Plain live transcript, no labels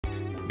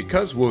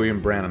Because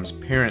William Branham's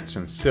parents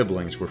and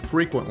siblings were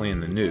frequently in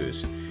the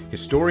news,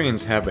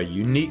 historians have a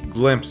unique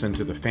glimpse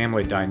into the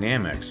family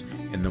dynamics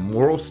and the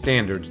moral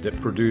standards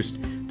that produced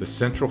the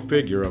central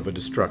figure of a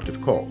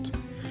destructive cult.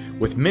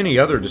 With many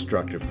other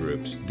destructive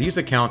groups, these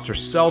accounts are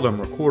seldom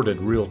recorded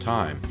real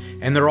time,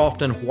 and they're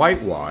often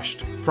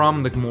whitewashed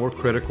from the more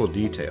critical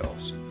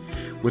details.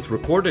 With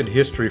recorded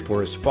history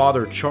for his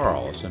father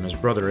Charles and his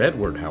brother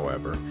Edward,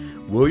 however,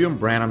 William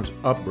Branham's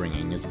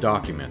upbringing is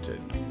documented.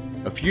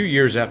 A few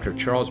years after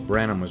Charles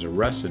Branham was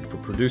arrested for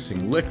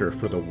producing liquor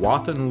for the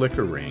Wathen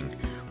Liquor Ring,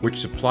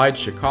 which supplied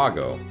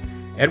Chicago,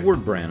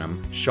 Edward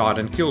Branham shot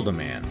and killed a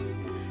man.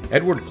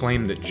 Edward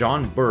claimed that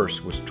John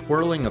Burse was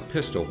twirling a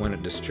pistol when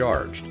it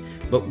discharged,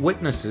 but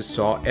witnesses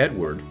saw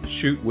Edward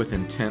shoot with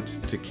intent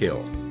to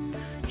kill.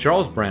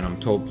 Charles Branham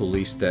told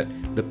police that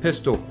the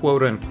pistol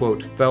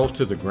quote-unquote fell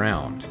to the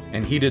ground,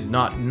 and he did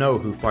not know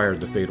who fired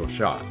the fatal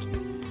shot.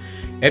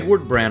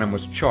 Edward Branham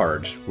was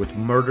charged with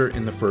murder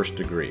in the first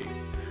degree.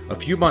 A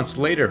few months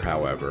later,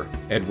 however,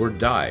 Edward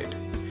died.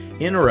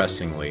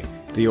 Interestingly,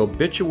 the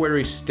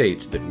obituary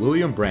states that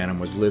William Branham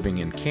was living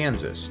in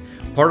Kansas,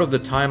 part of the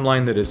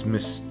timeline that is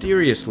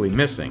mysteriously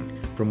missing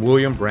from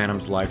William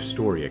Branham's life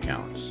story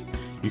accounts.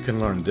 You can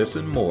learn this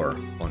and more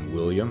on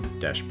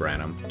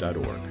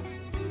william-branham.org.